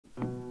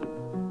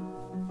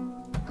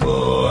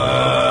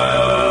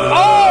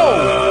Oh!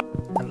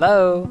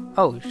 Hello?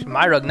 Oh,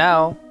 my rug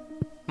now.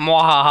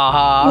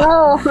 Mwahaha.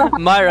 No.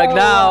 My rug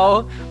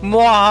now.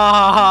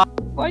 Mwahaha.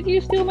 Why'd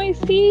you steal my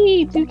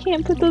seeds? You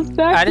can't put those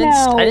back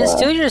now. I didn't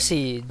steal your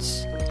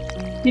seeds.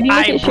 Did you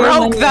I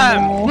broke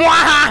them!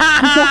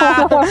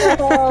 Mwahaha.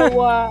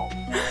 Wow.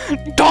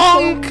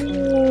 Donk!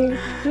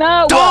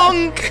 No!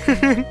 Donk!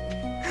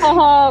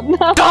 No!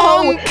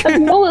 Donk!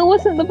 No, it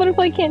wasn't. The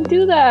butterfly can't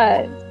do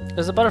that.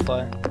 There's a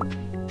butterfly.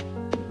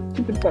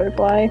 Stupid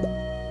butterfly.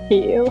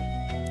 Hate you.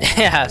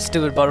 Yeah,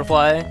 stupid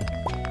butterfly.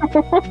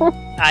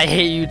 I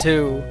hate you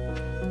too.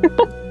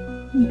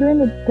 You're in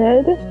the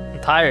bed?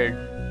 I'm tired.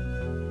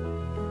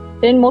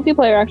 In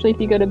multiplayer, actually, if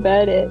you go to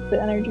bed, the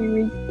energy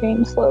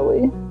regains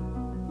slowly.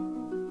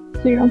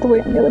 So you don't have to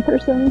wait on the other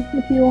person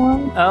if you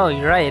want. Oh,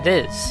 you're right, it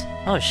is.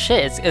 Oh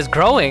shit, it's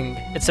growing.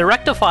 It's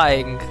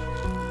rectifying.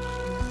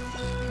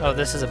 Oh,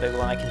 this is a big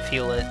one. I can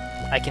feel it.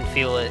 I can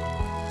feel it.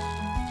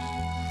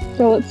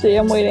 So let's see,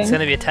 I'm waiting. It's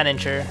gonna be a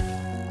 10-incher.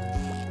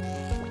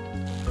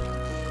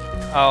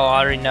 Oh,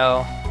 I already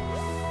know.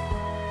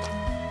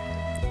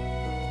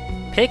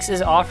 Pix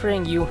is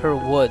offering you her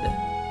wood.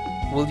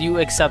 Will you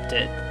accept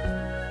it?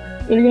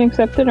 Are you gonna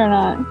accept it or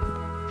not?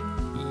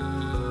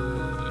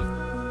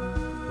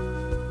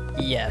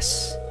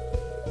 Yes.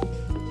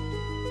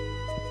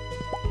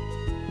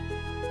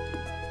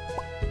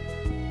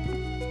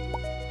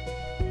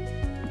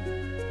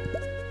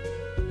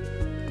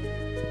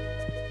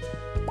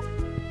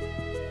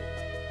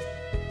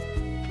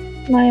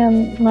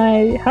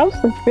 My house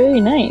looks very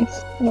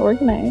nice and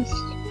organized.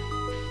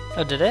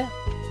 Oh, did it?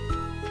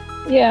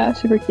 Yeah,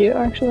 super cute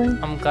actually.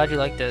 I'm glad you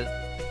liked it.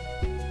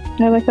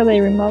 I like how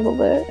they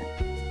remodeled it.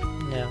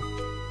 Yeah.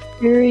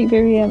 Very,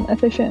 very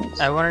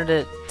efficient. I wanted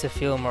it to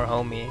feel more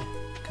homey,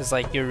 cause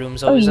like your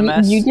room's always a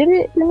mess. You did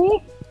it for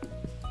me?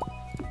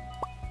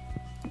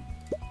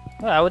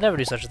 Well, I would never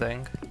do such a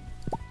thing.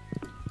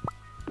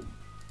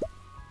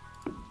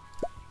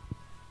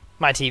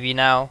 My TV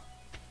now.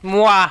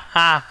 Mwah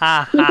ha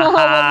ha ha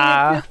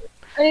ha.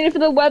 I need it for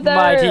the weather.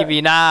 My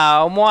TV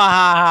now. Mwah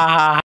ha ha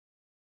ha.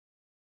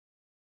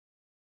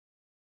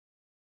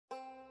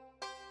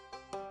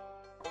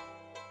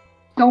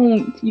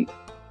 Don't you?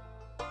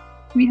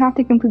 We have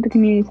to complete the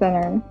community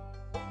center.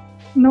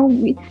 No,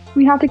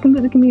 we have to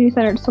complete the community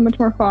center. It's so much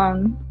more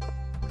fun.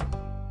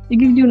 It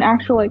gives you an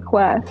actual like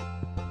quest.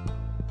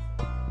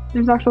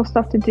 There's actual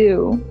stuff to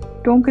do.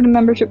 Don't get a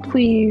membership,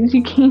 please.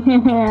 You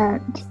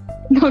can't.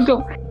 No,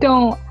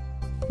 don't.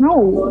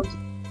 No.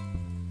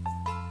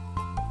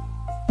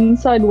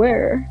 Inside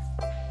where?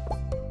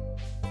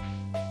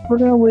 We're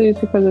gonna lose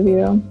because of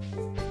you.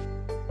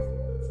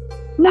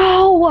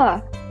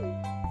 No!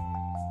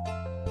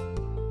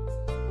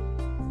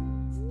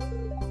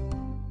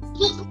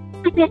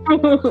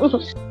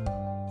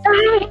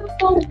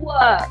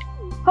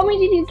 How many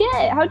did you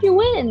get? How'd you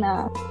win?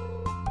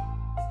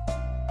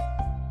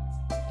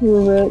 You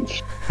were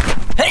rich.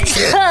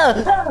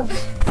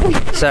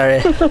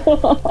 Sorry.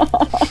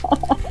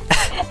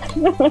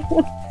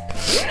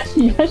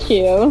 Yes,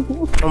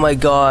 you. Oh my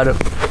god.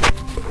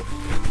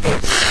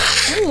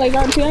 I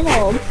got 2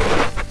 emeralds.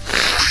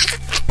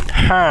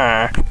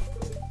 Huh.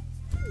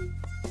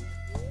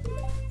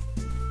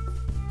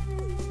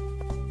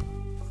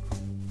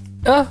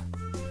 Oh,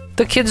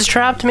 the kids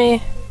trapped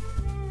me.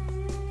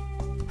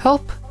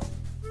 Help.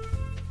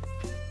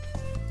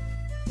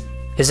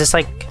 Is this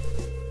like...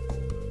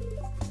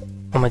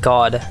 Oh my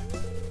god.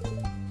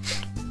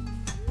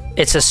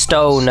 It's a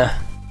stone.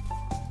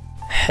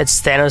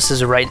 It's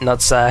Thanos' right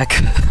nutsack.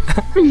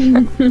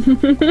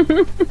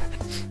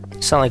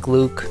 Sound like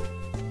Luke.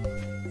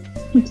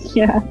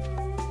 Yeah.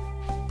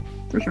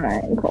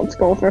 Fishing. Called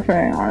skull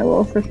fishing. I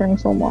love fishing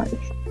so much.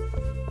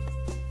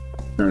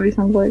 That's what he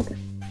sounds like.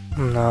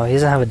 No, he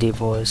doesn't have a deep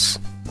voice.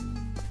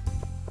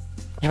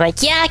 You're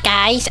like, yeah,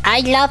 guys, I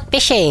love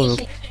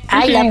fishing.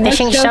 I love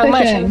fishing let's so go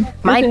much. fishing.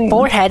 My Fishing.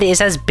 forehead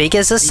is as big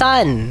as the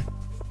sun.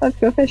 Let's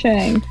go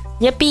fishing.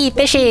 Yippee,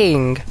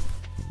 fishing!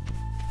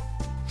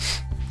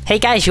 Hey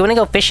guys, you wanna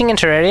go fishing in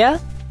Terraria?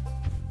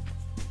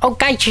 Oh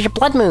guys, it's a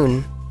blood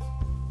moon!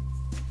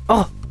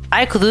 Oh,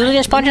 I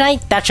Cthulhu spawn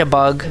tonight? That's a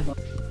bug.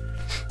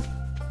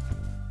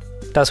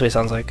 That's what he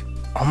sounds like.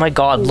 Oh my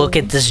god, look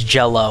at this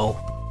jello.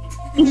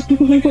 Look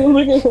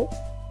at it.